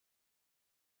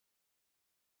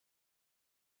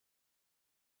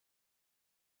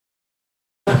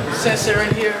sensor in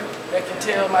here that can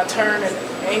tell my turn and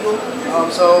angle.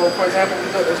 So, for example,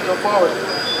 let's go forward.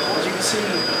 As you can see,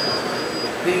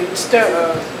 the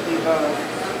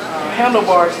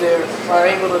handlebars there are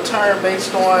able to turn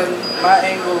based on my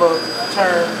angle of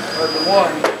turn of the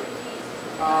one.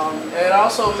 It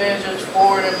also measures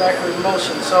forward and backward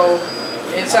motion. So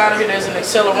inside of it there's an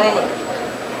accelerometer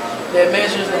that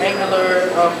measures the angular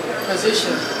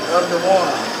position of the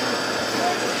one.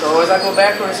 So as I go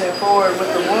backwards and forward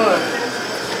with the one,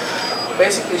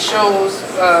 basically shows,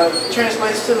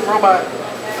 translates to the robot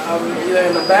either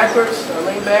in the backwards, or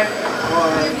lean back, or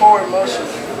forward motion.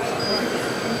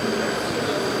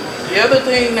 The other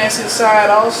thing that's inside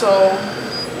also,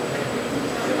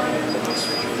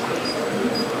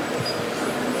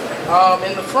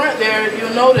 in the front there,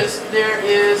 you'll notice there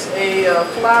is a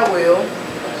flywheel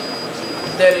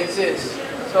that exists.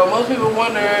 So most people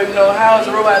wonder, how is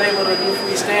the robot able to do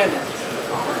freestanding?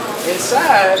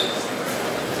 Inside,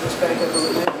 let's back up a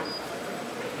little bit.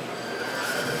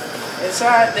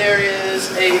 Inside there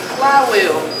is a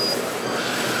flywheel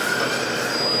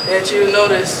that you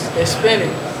notice is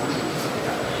spinning.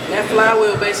 That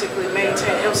flywheel basically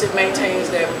helps it maintain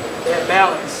that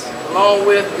balance, along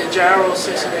with the gyro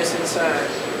sensor that's inside.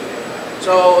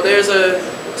 So there's a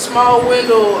small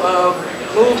window of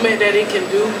movement that it can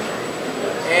do,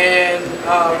 and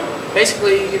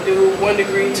basically you can do 1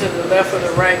 degree to the left or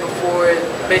the right before it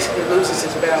basically loses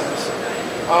its balance.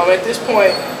 At this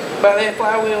point, by that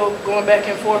flywheel going back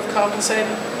and forth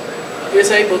compensating,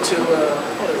 it's able to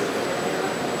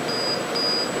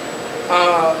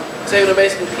it's able to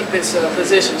basically keep its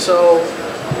position. So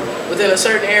within a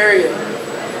certain area,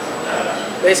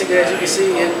 basically, as you can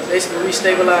see, it basically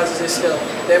restabilizes itself.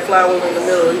 That flywheel in the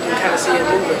middle, you can kind of see it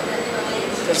moving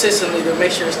consistently to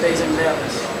make sure it stays in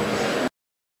balance.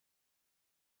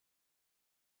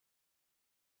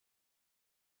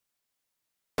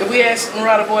 If we ask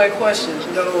Murata Boy a question,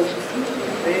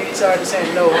 he's already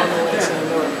saying no. I don't know why he's saying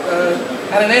no.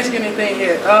 I didn't ask you anything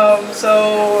yet.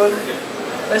 So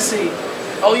let's see.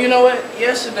 Oh, you know what?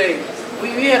 Yesterday,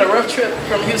 we had a rough trip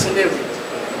from Houston, didn't we?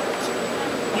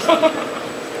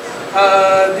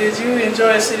 Did you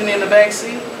enjoy sitting in the back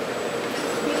seat?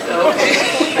 Okay.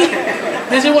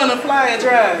 Did you want to fly or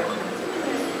drive?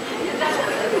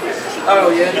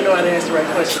 Oh yeah, you know I didn't ask the right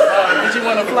question. Did you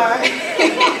want to fly?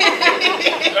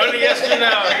 Only yes or no.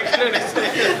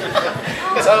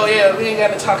 So yeah, we ain't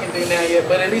got the talking thing now yet,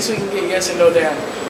 but at least we can get yes and no down.